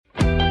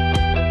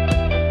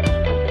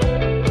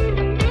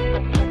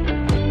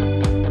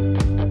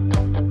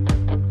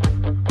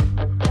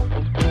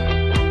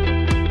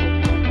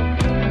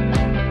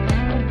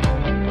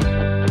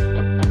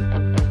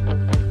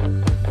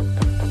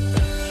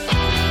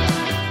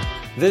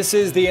This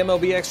is the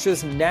MLB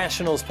Extras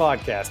Nationals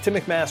podcast. Tim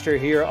McMaster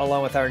here,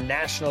 along with our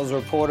Nationals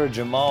reporter,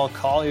 Jamal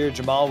Collier.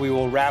 Jamal, we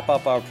will wrap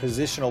up our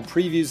positional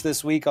previews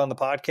this week on the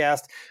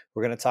podcast.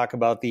 We're going to talk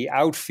about the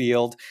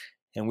outfield,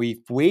 and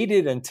we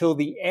waited until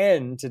the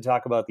end to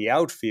talk about the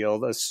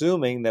outfield,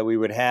 assuming that we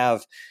would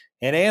have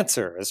an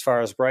answer as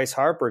far as Bryce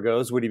Harper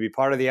goes. Would he be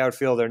part of the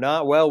outfield or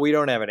not? Well, we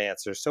don't have an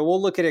answer. So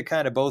we'll look at it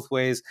kind of both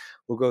ways.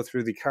 We'll go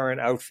through the current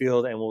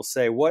outfield, and we'll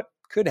say what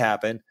could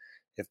happen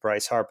if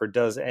Bryce Harper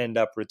does end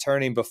up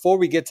returning. Before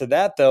we get to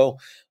that, though,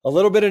 a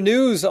little bit of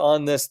news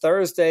on this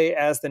Thursday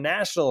as the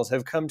Nationals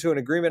have come to an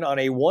agreement on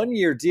a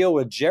one-year deal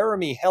with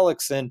Jeremy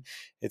Hellickson.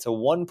 It's a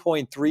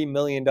 $1.3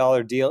 million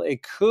deal.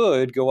 It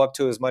could go up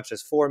to as much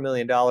as $4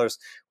 million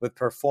with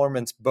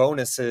performance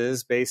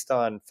bonuses based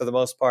on, for the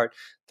most part,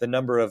 the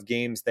number of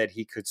games that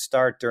he could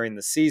start during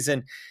the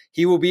season.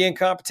 He will be in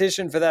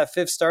competition for that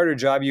fifth starter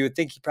job. You would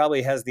think he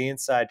probably has the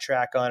inside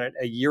track on it.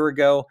 A year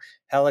ago,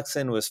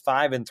 Hellickson was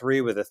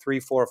 5-3 with a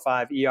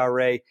 3.45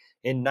 ERA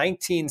in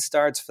 19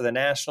 starts for the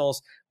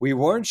Nationals. We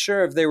weren't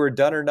sure if they were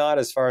done or not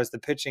as far as the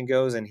pitching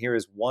goes, and here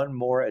is one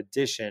more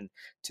addition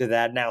to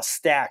that now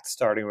stacked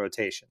starting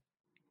rotation.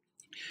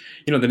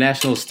 You know, the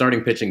Nationals'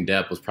 starting pitching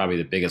depth was probably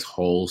the biggest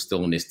hole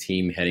still in this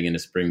team heading into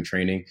spring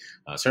training.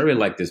 So I really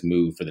like this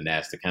move for the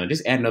Nats to kind of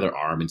just add another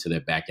arm into their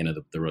back end of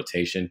the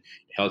rotation.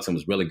 Hellickson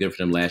was really good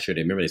for them last year.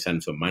 They signed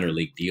him to a minor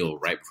league deal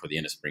right before the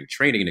end of spring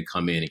training to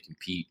come in and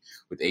compete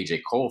with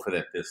A.J. Cole for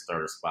that fifth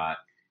starter spot.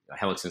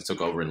 Hellickson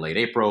took over in late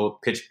April,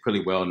 pitched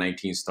pretty well,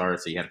 19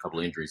 starts. So he had a couple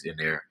of injuries in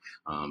there.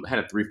 Had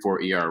a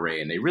 3.4 ERA,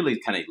 and they really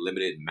kind of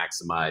limited and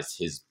maximized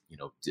his,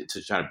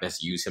 to try to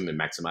best use him and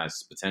maximize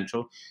his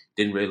potential.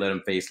 Didn't really let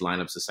him face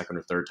lineups a second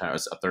or third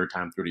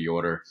time through the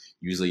order.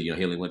 Usually, he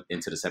only went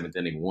into the seventh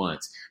inning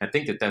once. I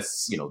think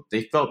that's,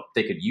 they felt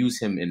they could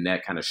use him in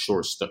that kind of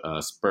short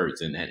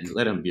spurts and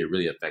let him be a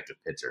really effective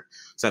pitcher.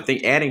 So I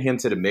think adding him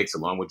to the mix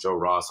along with Joe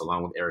Ross,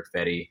 along with Erick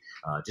Fedde,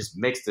 just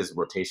makes this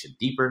rotation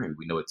deeper. And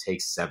we know it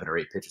takes 7 or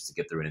 8 pitchers to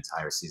get through an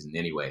entire season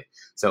anyway.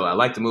 So I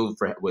like the move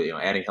for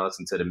adding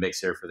Hellickson to the mix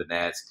here for the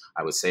Nats.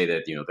 I would say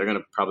that, they're going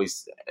to probably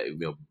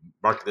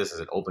market this as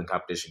an open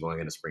competition going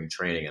into spring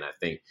training. And I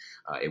think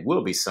it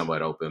will be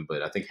somewhat open,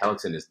 but I think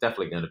Hellickson is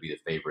definitely going to be the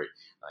favorite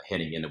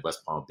heading into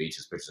West Palm Beach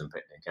as pitchers and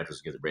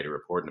catchers get ready to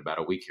report in about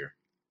a week here.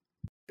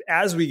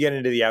 As we get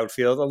into the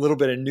outfield, a little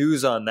bit of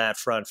news on that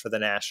front for the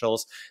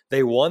Nationals.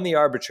 They won the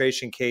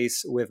arbitration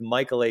case with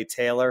Michael A.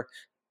 Taylor.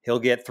 He'll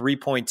get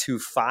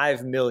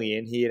 $3.25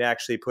 million. He had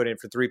actually put in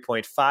for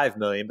 $3.5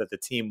 million, but the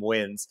team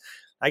wins.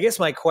 I guess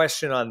my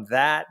question on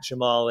that,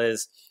 Jamal,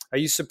 is, are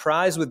you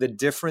surprised with the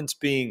difference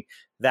being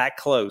that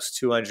close,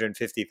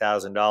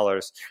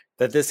 $250,000,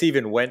 that this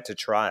even went to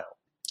trial?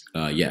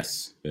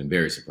 Yes, been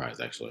very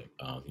surprised, actually.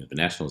 The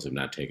Nationals have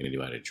not taken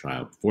anybody to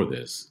trial before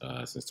this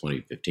since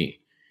 2015.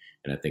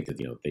 And I think that,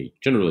 they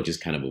generally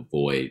just kind of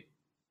avoid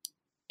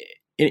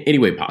any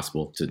way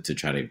possible to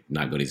try to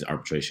not go to these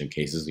arbitration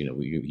cases.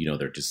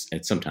 They're just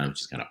at sometimes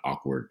just kind of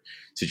awkward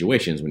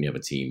situations when you have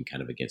a team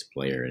kind of against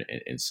player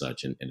and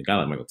such. And a guy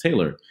like Michael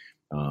Taylor,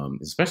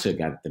 especially a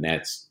guy that the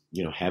Nats,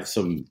 have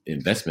some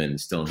investment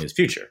still in his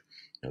future.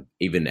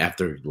 Even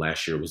after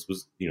last year was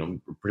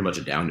pretty much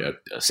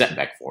a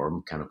setback for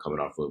him, kind of coming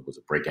off of was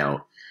a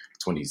breakout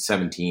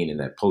 2017 in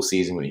that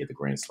postseason when he hit the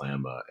grand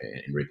slam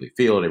in Wrigley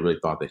Field. They really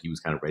thought that he was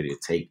kind of ready to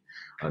take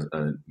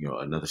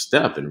another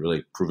step and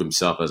really prove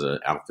himself as an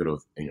outfielder,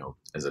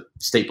 as a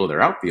staple of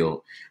their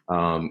outfield.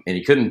 And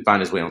he couldn't find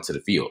his way onto the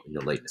field,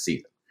 late in the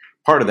season.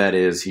 Part of that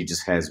is he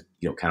just has,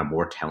 kind of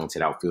more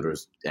talented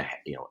outfielders,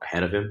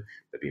 ahead of him.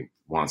 That'd be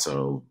Juan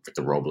Soto,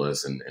 Victor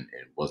Robles, and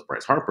was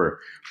Bryce Harper.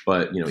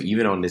 But,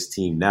 even on this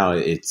team now,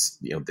 it's,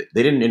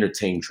 they didn't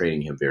entertain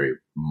trading him very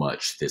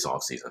much this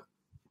offseason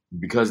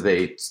because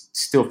they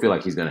still feel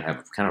like he's going to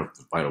have kind of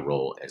a vital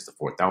role as the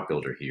fourth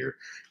outfielder here.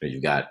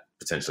 You've got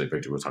potentially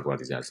Victor, we'll talk about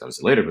these guys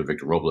obviously later, but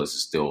Victor Robles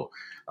is still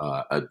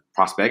a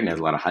prospect and has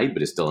a lot of hype,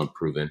 but is still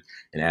unproven.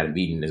 And Adam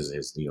Eaton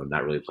is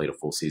not really played a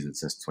full season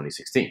since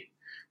 2016.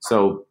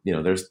 So,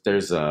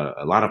 there's a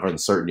lot of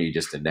uncertainty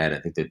just in that. I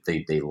think that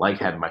they like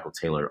having Michael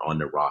Taylor on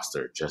the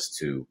roster just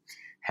to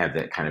have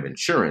that kind of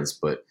insurance,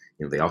 but,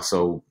 they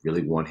also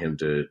really want him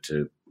to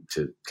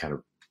kind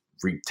of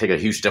take a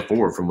huge step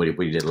forward from what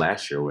he did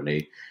last year when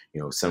they,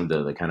 some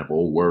of the kind of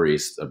old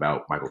worries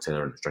about Michael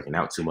Taylor striking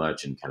out too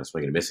much and kind of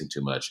swinging and missing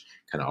too much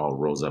kind of all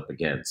rose up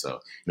again. So,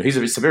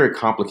 he's a very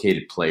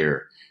complicated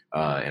player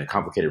and a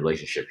complicated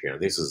relationship here.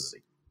 This is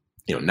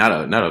not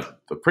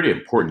a pretty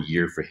important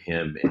year for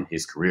him in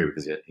his career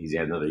because he's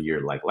had another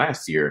year like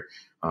last year.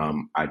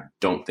 I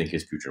don't think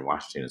his future in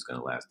Washington is going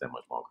to last that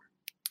much longer.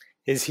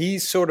 Is he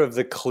sort of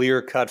the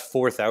clear-cut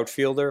fourth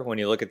outfielder when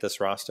you look at this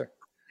roster?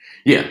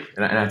 Yeah,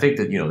 and I think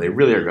that, they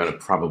really are going to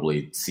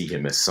probably see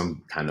him as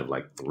some kind of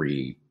like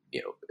 3B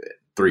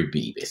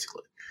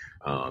basically.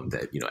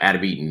 That,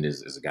 Adam Eaton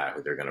is a guy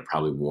who they're going to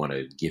probably want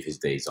to give his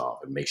days off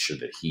and make sure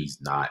that he's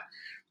not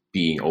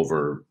being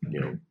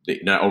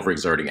not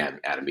overexerting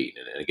Adam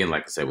Eaton. And again,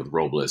 like I said, with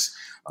Robles,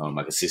 I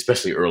can see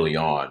especially early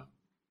on,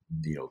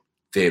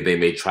 they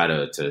may try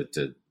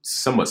to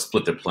somewhat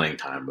split their playing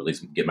time, or at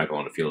least get Michael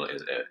on the field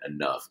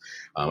enough.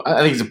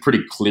 I think it's a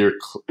pretty clear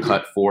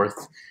cut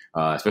fourth,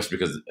 especially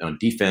because on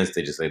defense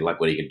they like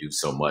what he can do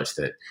so much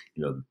that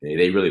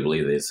they really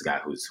believe that it's a guy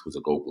who's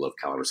a Gold Glove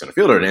caliber center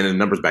fielder, and the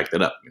numbers back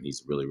that up. I mean,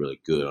 he's really really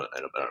good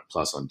and a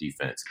plus on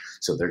defense.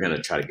 So they're going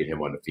to try to get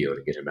him on the field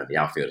and get him out the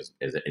outfield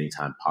as at any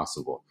time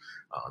possible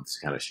to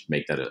kind of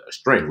make that a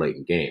strength late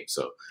in game.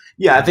 So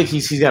yeah, I think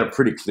he's got a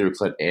pretty clear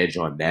cut edge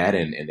on that,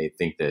 and they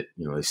think that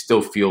they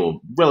still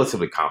feel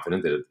relatively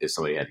confident that if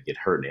somebody had to get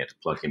hurt and they had to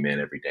plug him in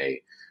every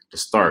day to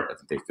start, I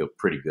think they feel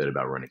pretty good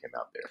about running him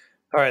out there.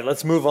 All right,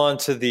 let's move on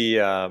to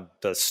the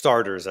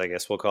starters, I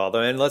guess we'll call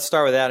them. And let's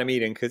start with Adam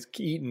Eaton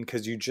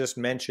because you just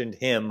mentioned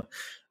him.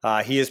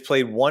 He has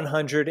played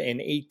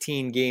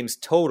 118 games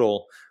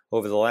total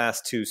over the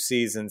last 2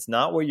 seasons.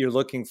 Not what you're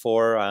looking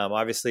for.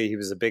 Obviously, he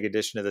was a big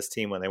addition to this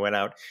team when they went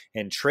out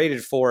and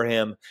traded for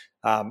him.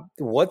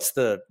 What's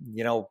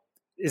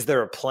is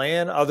there a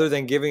plan other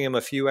than giving him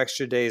a few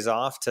extra days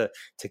off to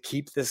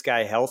keep this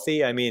guy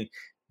healthy? I mean,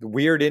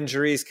 weird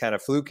injuries, kind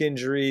of fluke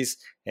injuries,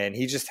 and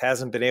he just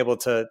hasn't been able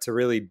to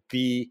really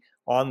be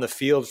on the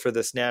field for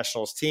this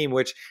Nationals team,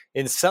 which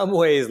in some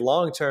ways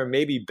long-term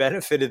maybe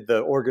benefited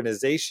the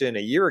organization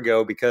a year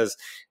ago because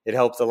it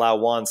helped allow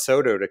Juan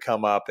Soto to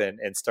come up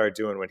and start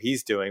doing what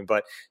he's doing.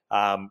 But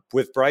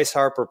with Bryce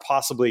Harper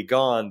possibly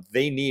gone,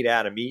 they need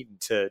Adam Eaton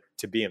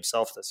to be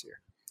himself this year.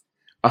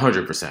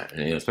 100%,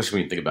 and especially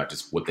when you think about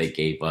just what they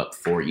gave up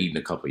for Eaton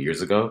a couple of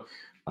years ago.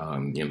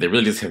 They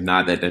really just have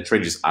not, that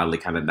trade just oddly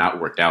kind of not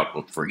worked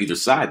out for either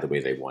side the way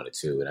they wanted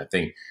to. And I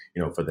think,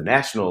 for the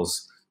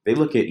Nationals, they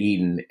look at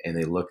Eaton and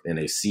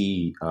they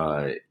see,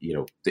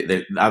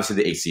 they, obviously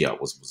the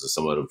ACL was a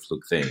somewhat of a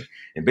fluke thing.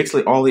 And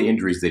basically all the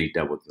injuries that he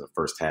dealt with in the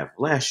first half of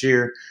last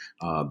year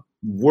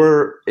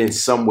were in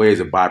some ways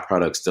a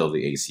byproduct still of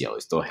the ACL.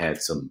 He still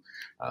had some,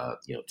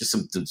 just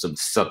some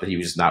stuff that he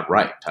was just not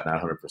right, not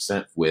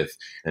 100% with,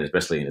 and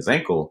especially in his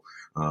ankle.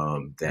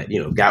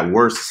 That got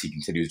worse as he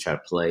continued to try to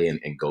play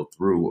and go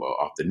through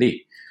off the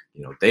knee.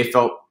 They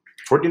felt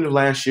toward the end of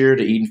last year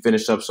that Eaton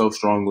finished up so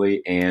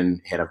strongly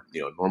and had a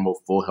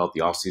normal full healthy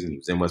offseason. He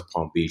was in West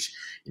Palm Beach,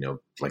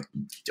 like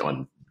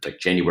on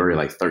January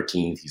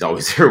 13th. He's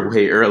always there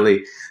way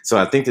early. So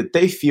I think that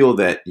they feel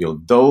that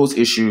those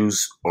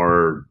issues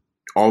are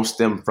all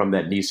stem from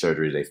that knee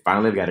surgery. They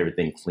finally got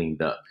everything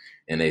cleaned up,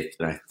 and I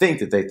think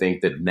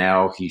that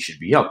now he should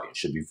be healthy and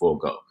should be full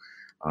go.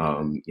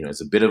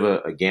 It's a bit of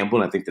a gamble,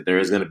 and I think that there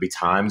is going to be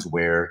times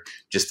where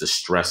just the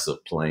stress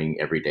of playing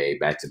every day,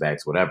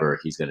 back-to-backs, whatever,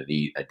 he's going to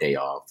need a day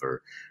off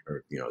or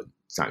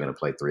it's not going to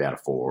play 3 out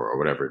of 4 or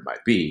whatever it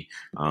might be.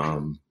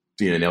 And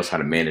they'll try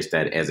to manage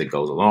that as it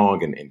goes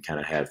along and kind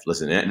of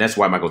and that's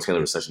why Michael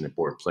Taylor is such an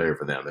important player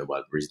for them, and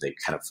what the reason they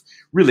kind of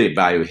really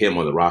value him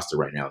on the roster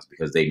right now is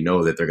because they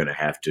know that they're going to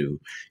have to,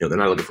 they're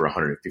not looking for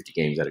 150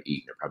 games out of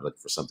Eaton. They're probably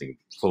looking for something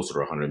closer to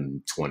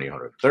 120,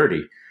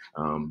 130.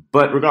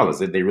 But regardless,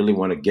 they really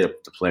want to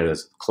get the player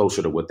that's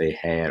closer to what they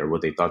had or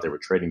what they thought they were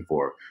trading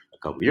for a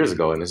couple of years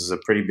ago. And this is a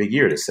pretty big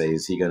year to say,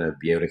 is he going to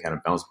be able to kind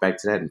of bounce back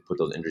to that and put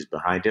those injuries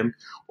behind him?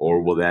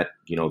 Or will that,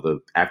 the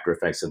after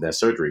effects of that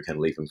surgery kind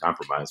of leave him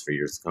compromised for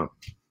years to come?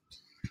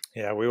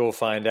 Yeah, we will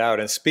find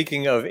out. And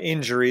speaking of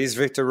injuries,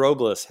 Victor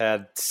Robles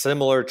had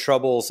similar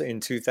troubles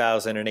in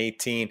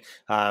 2018.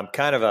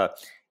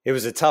 It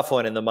was a tough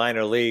one in the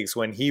minor leagues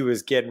when he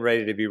was getting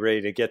ready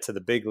to get to the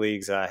big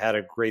leagues. Had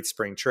a great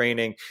spring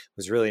training,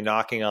 was really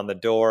knocking on the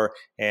door,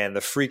 and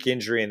the freak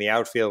injury in the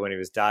outfield when he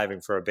was diving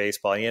for a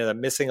baseball. He ended up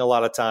missing a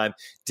lot of time,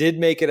 did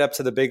make it up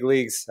to the big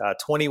leagues,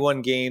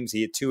 21 games.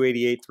 He had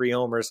 288, 3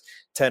 homers,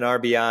 10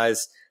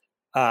 RBIs.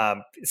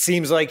 It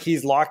seems like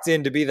he's locked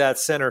in to be that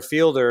center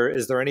fielder.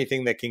 Is there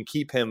anything that can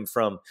keep him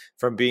from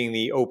being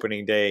the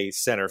opening day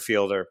center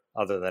fielder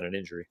other than an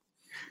injury?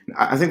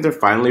 I think they're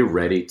finally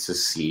ready to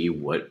see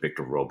what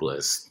Victor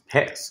Robles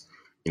has.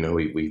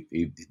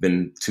 He's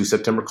been 2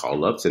 September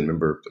call-ups, and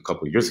remember a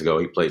couple of years ago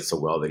he played so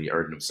well that he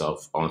earned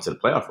himself onto the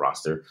playoff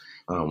roster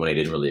when they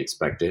didn't really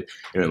expect it.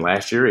 And then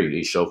last year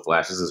he showed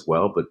flashes as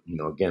well, but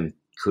again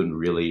couldn't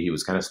really. He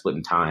was kind of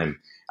splitting time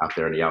out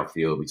there in the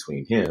outfield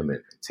between him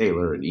and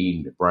Taylor and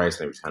Eaton and Bryce,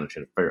 and they were kind of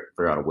trying to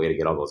figure out a way to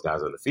get all those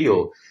guys on the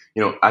field.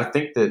 I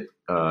think that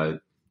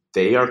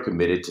they are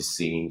committed to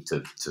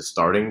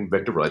starting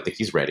Victor Robles. I think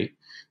he's ready.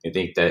 I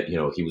think that,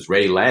 he was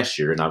ready last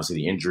year, and obviously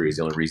the injury is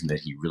the only reason that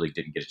he really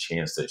didn't get a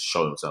chance to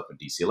show himself in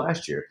DC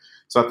last year.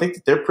 So I think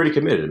that they're pretty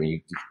committed. I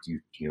mean,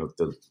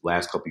 the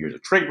last couple of years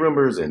of trade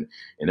rumors and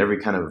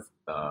every kind of,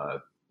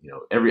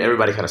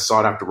 everybody kind of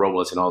sought after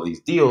Robles and all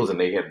these deals, and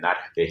they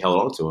held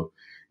on to him,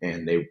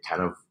 and they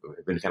kind of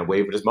have been kind of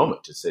waiting for this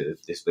moment to say that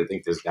they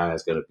think this guy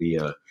is going to be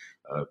a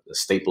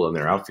staple in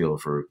their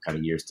outfield for kind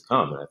of years to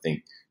come. And I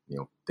think,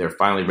 they're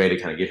finally ready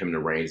to kind of give him the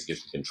reins, get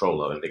some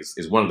control of it. I think it's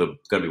going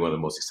to be one of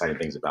the most exciting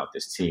things about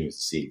this team is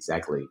to see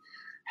exactly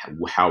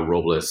how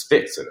Robles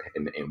fits and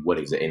what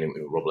exactly.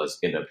 And Robles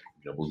end up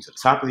moving to the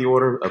top of the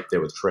order up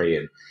there with Trey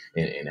and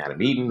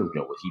Adam Eaton. Would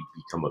he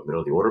become a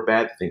middle of the order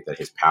bat? I think that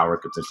his power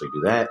could potentially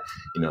do that.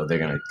 They're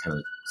going to kind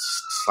of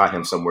slot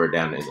him somewhere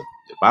down in the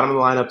bottom of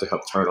the lineup to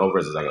help turn over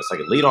as like a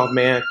second leadoff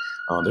man.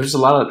 There's just a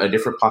lot of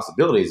different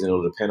possibilities, and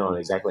it'll depend on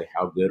exactly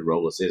how good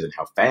Robles is and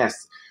how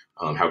fast,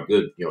 how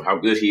good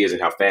he is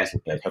and how fast,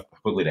 how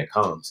quickly that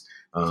comes.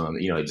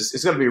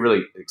 It's going to be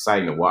really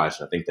exciting to watch.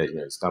 And I think that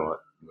it's kind of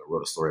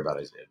wrote a story about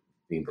it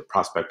being the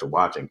prospect to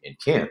watch in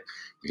camp,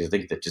 because I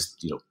think that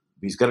just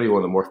he's going to be one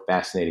of the more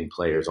fascinating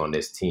players on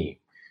this team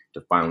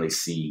to finally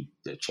see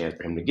the chance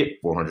for him to get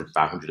 400,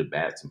 500 at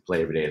bats and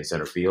play every day in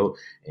center field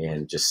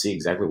and just see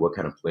exactly what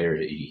kind of player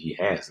he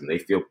has. And they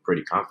feel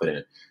pretty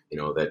confident,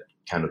 that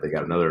kind of they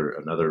got another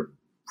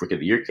Rookie of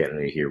the Year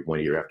candidate here 1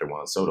 year after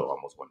Juan Soto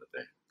almost won the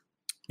thing.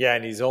 Yeah,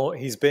 and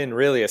he's been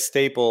really a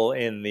staple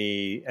in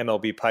the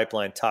MLB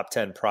Pipeline top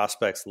 10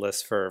 prospects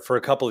list for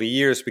a couple of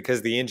years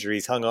because the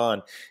injuries hung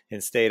on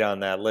and stayed on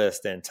that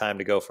list, and time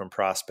to go from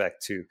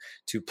prospect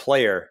to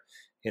player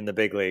in the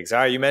big leagues. All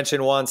right, you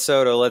mentioned Juan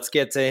Soto. Let's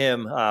get to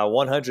him.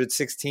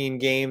 116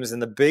 games in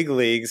the big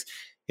leagues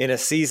in a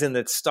season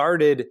that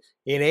started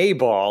in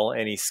A-ball,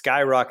 and he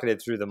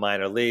skyrocketed through the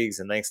minor leagues,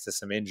 and thanks to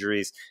some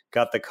injuries,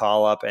 got the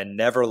call up and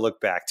never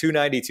looked back.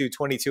 292,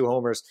 22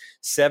 homers,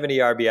 70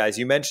 RBIs.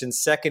 You mentioned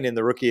second in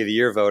the Rookie of the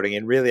Year voting,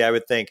 and really I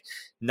would think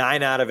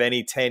 9 out of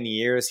any 10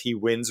 years he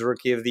wins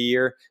Rookie of the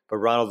Year, but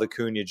Ronald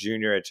Acuna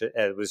Jr.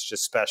 it was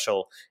just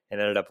special and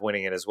ended up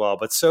winning it as well.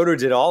 But Soto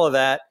did all of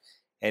that,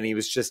 and he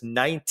was just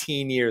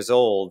 19 years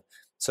old.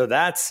 So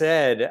that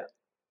said,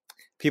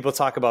 people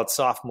talk about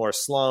sophomore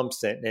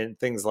slumps and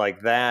things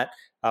like that.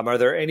 Are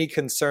there any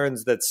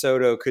concerns that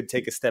Soto could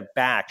take a step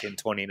back in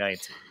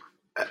 2019?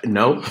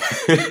 No.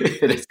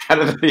 It's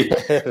kind of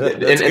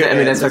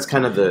that's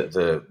kind of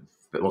the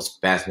most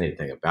fascinating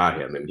thing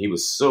about him. I mean, he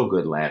was so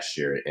good last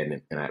year,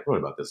 and I wrote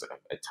about this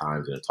at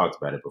times and I talked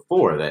about it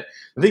before, that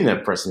the thing that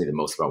impressed me the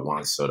most about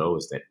Juan Soto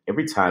is that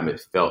every time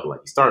it felt like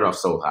he started off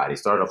so hot, he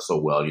started off so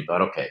well, and you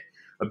thought, okay,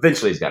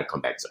 eventually he's got to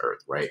come back to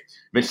earth, right?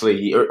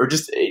 Eventually, or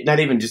just not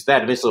even just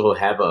that. Eventually, he'll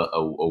have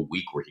a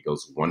week where he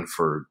goes 1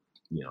 for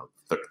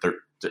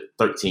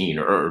 13,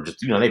 or just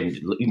not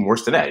even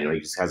worse than that. He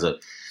just has a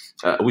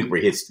week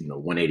where he hits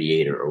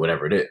 188 or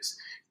whatever it is,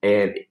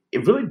 and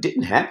it really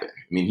didn't happen.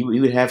 I mean, he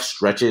would have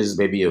stretches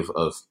maybe of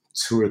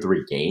 2 or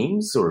 3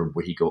 games, or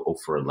where he go 0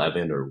 for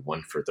 11 or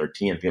 1 for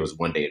 13. I think it was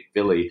one day in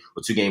Philly,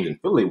 or 2 games in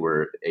Philly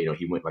where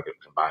he went like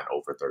a combined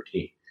 0 for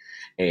 13.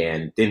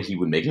 And then he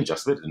would make an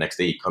adjustment. The next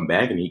day he'd come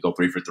back and he'd go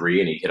 3 for 3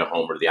 and he'd hit a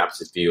homer to the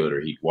opposite field,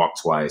 or he'd walk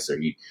twice, or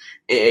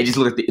it just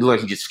looked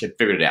like he just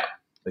figured it out.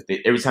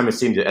 Like every time it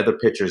seemed that other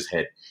pitchers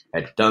had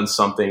done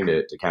something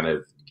to kind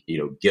of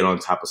get on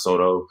top of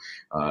Soto,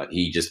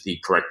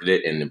 he corrected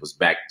it and it was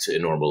back to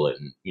normal,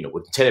 and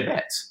with 10 at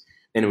bats.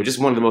 And it was just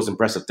one of the most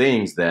impressive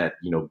things that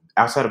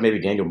outside of maybe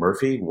Daniel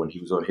Murphy when he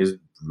was on his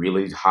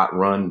really hot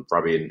run,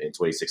 probably in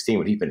 2016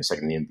 when he finished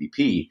second in the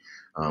MVP,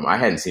 I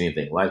hadn't seen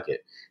anything like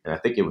it. And I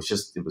think it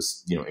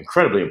was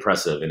incredibly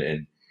impressive,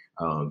 and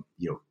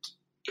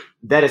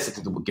that is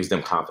something that gives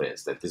them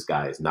confidence that this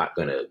guy is not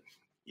going to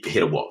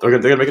hit a wall. They're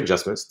going to make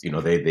adjustments. They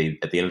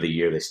at the end of the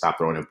year they stopped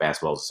throwing him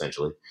fastballs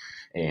essentially,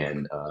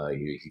 and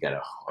he got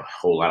a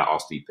whole lot of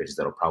off-speed pitches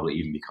that'll probably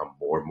even become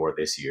more and more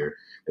this year.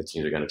 The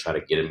teams are going to try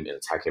to get him and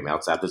attack him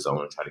outside the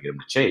zone and try to get him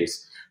to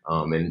chase.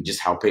 And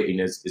just how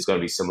Peyton is going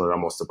to be similar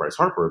almost to Bryce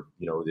Harper.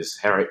 This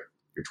Harry.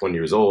 You're 20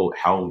 years old.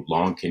 How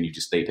long can you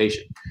just stay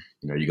patient?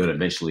 You're going to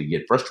eventually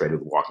get frustrated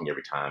with walking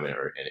every time,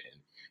 or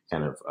you're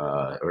going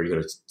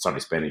to start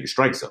expanding your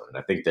strike zone. And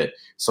I think that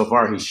so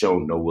far he's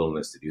shown no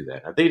willingness to do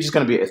that. I think it's just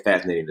going to be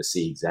fascinating to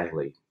see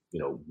exactly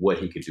what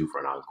he could do for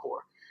an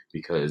encore,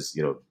 because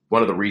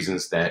one of the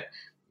reasons that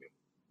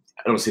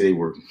they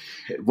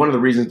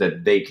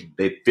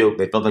felt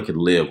they could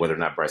live whether or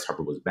not Bryce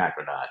Harper was back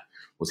or not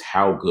was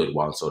how good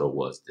Juan Soto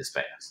was this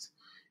fast.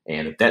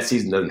 And if that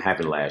season doesn't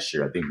happen last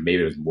year, I think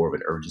maybe there's more of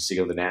an urgency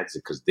of the Nats,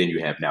 because then you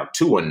have now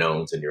 2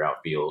 unknowns in your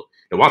outfield.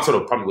 And Juan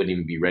Soto probably wouldn't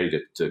even be ready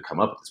to come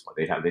up at this point.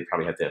 They'd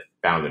probably have to have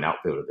found an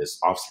outfielder this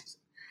offseason.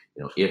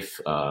 If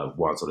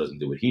Juan Soto doesn't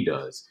do what he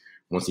does,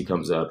 once he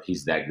comes up,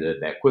 he's that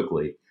good that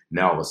quickly.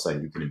 Now all of a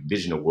sudden you can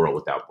envision a world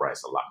without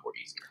Bryce a lot more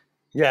easier.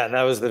 Yeah, and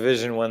that was the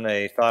vision when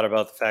they thought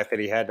about the fact that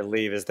he had to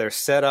leave, is they're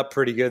set up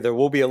pretty good. There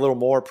will be a little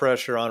more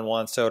pressure on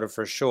Juan Soto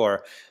for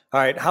sure. All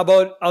right, how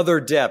about other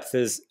depth?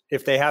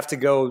 If they have to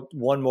go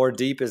one more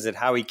deep, is it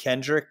Howie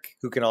Kendrick,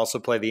 who can also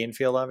play the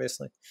infield,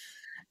 obviously?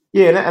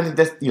 Yeah, and I think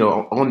that's,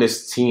 on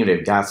this team,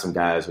 they've got some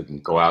guys who can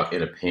go out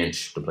in a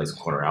pinch to play some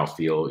corner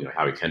outfield.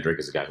 Howie Kendrick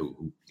is a guy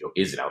who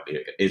is an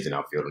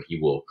outfielder, and he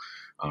will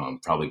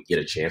probably get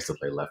a chance to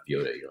play left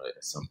field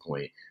at some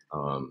point.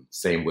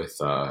 Same with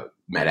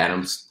Matt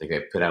Adams. They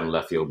got put out in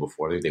left field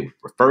before. They would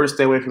prefer to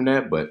stay away from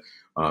that, but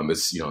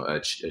it's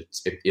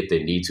if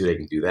they need to, they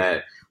can do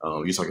that.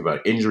 You're talking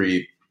about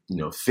injury,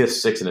 5th,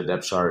 6th in the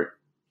depth chart.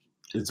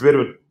 It's a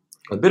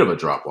bit of a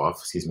drop off.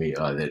 Excuse me.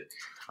 That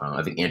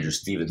I think Andrew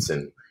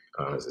Stevenson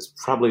Is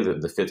probably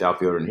the fifth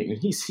outfielder, and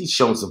he's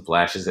shown some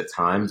flashes at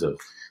times of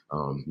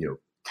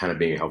kind of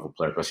being a helpful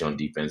player, especially on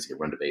defense, he can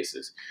run the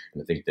bases.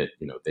 And I think that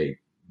they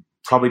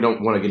probably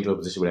don't want to get into a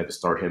position where they have to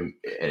start him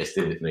at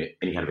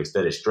any kind of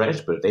extended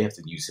stretch, but if they have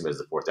to use him as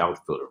the fourth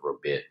outfielder for a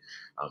bit,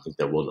 I think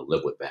they're willing to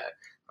live with that.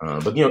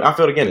 But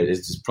outfield again, it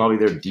is probably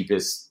their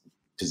deepest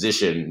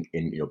position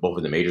in both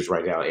of the majors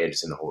right now and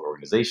just in the whole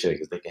organization,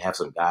 because they can have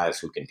some guys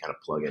who can kind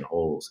of plug in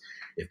holes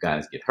if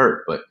guys get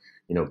hurt. But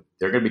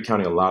they're going to be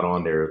counting a lot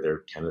on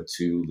their kind of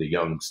the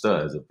young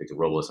studs of Victor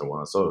Robles and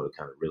Juan Soto to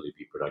kind of really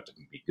be productive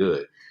and be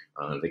good.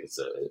 I think it's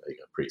a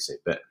pretty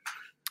safe bet.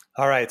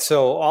 All right.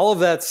 So all of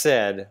that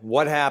said,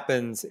 what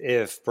happens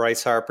if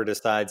Bryce Harper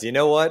decides, you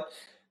know what?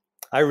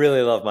 I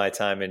really love my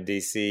time in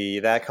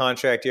DC. That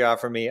contract you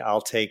offer me,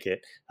 I'll take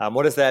it.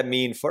 What does that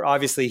mean for,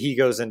 obviously he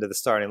goes into the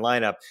starting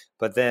lineup,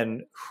 but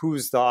then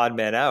who's the odd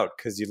man out?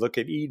 Because you look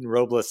at Eaton,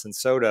 Robles, and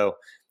Soto.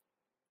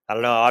 I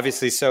don't know.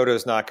 Obviously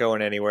Soto's not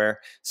going anywhere.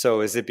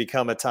 So has it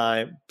become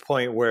a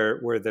point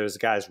where there's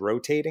guys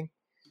rotating?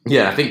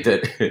 Yeah, I think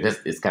that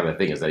it's kind of the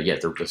thing is that,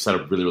 they're set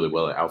up really, really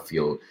well at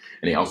outfield,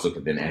 and they also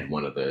could then add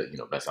one of the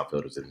best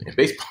outfielders in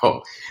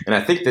baseball. And I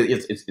think that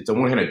it's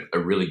on one hand a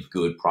really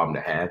good problem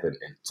to have, and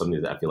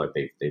something that I feel like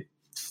they've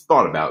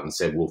thought about and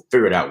said, we'll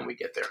figure it out when we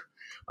get there.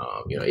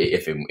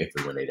 If and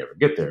when they never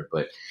get there.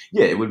 But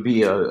yeah, it would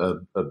be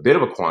a bit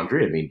of a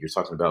quandary. I mean, you're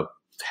talking about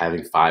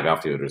having 5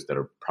 outfielders that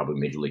are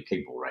probably major league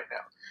capable right now.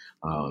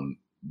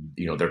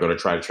 They're going to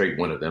try to trade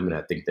one of them, and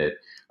I think that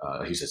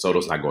Houston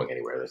Soto's not going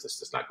anywhere. That's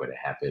just not going to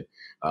happen.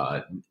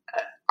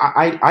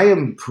 I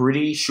am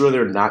pretty sure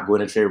they're not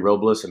going to trade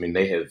Robles. I mean,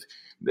 they have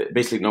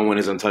basically no one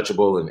is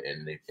untouchable, and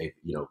they've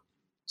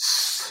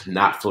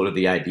not floated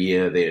the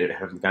idea. They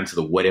haven't gotten to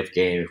the what if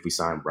game. If we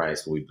sign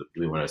Bryce, we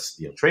want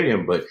to trade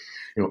him. But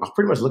I'll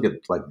pretty much look at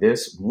it like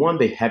this: one,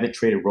 they haven't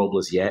traded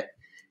Robles yet,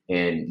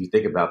 and you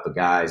think about the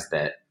guys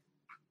that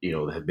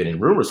have been in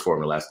rumors for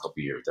him the last couple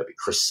of years. That'd be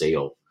Chris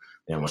Sale.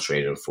 They almost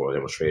traded him for. They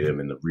almost traded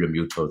him in the Real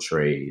Muto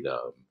trade.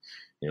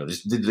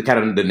 Just the kind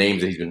of the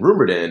names that he's been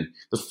rumored in.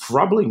 There's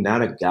probably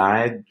not a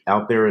guy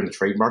out there in the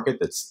trade market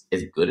that's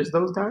as good as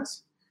those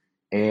guys.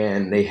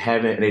 And they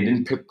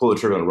didn't pull the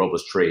trigger on the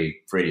Robles trade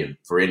for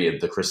any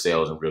of the Chris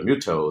Sales and Real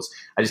Mutos.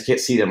 I just can't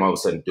see them all of a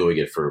sudden doing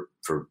it for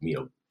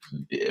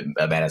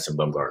Madison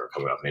Bumgarner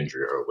coming off an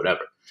injury or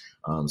whatever.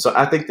 So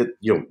I think that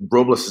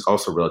Robles is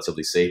also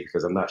relatively safe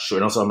because I'm not sure,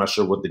 and also I'm not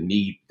sure what the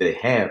need they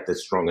have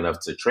that's strong enough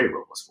to trade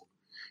Robles for.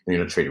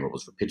 Trading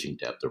Robles for pitching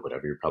depth or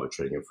whatever, you're probably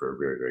trading him for a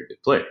very, very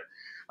good player.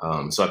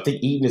 So I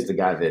think Eaton is the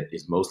guy that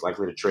is most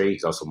likely to trade.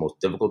 He's also most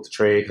difficult to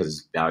trade because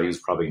his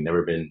value's probably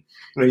never been,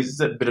 he's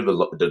a bit of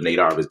the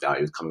nadir of his value.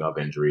 He's coming off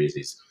injuries.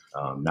 He's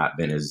not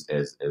been as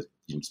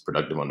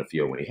productive on the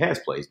field when he has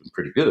played. He's been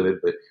pretty good,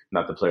 but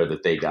not the player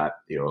that they got,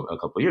 a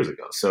couple of years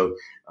ago. So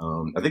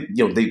I think,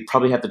 they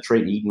probably have to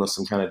trade Eaton with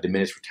some kind of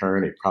diminished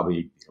return. They'd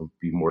probably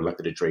be more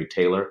likely to trade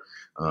Taylor.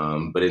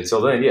 But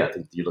until then, I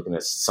think you're looking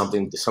at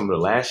something similar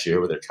to last year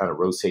where they're trying to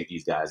rotate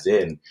these guys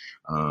in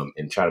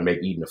and try to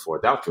make Eaton a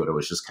fourth outfielder,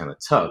 which is just kind of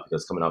tough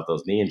because coming off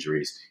those knee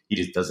injuries, he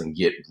just doesn't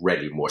get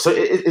ready more. So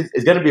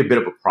it's going to be a bit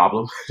of a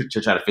problem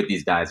to try to fit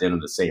these guys in on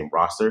the same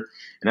roster.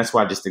 And that's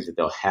why I just think that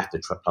they'll have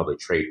to probably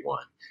trade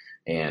one.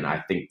 And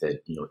I think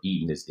that,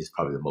 Eaton is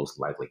probably the most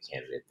likely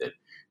candidate that,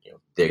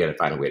 they're going to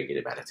find a way to get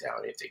him out of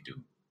town if they do,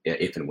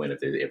 if and when if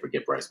they ever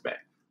get Bryce back.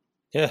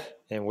 Yeah,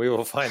 and we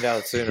will find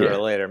out sooner or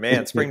later.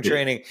 Man, spring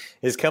training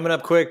is coming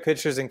up quick.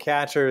 Pitchers and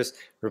catchers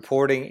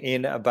reporting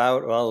in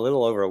about, a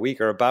little over a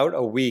week,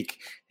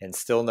 and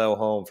still no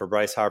home for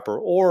Bryce Harper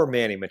or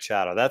Manny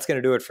Machado. That's going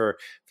to do it for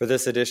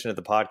this edition of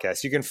the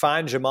podcast. You can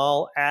find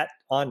Jamal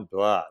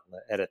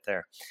edit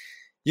there.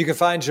 You can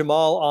find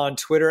Jamal on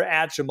Twitter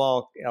at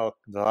Jamal.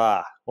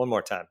 One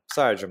more time.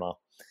 Sorry, Jamal.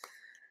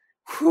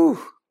 Whew.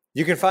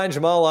 You can find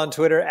Jamal on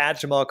Twitter at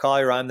Jamal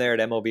Collier. I'm there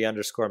at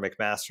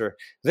MOB_McMaster.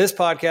 This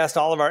podcast,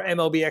 all of our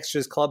MLB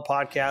Extras Club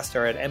podcasts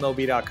are at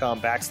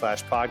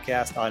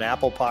MLB.com/podcast on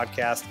Apple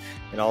Podcast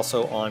and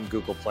also on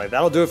Google Play.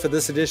 That'll do it for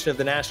this edition of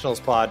the Nationals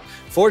Pod.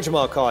 For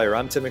Jamal Collier,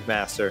 I'm Tim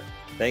McMaster.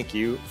 Thank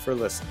you for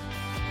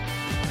listening.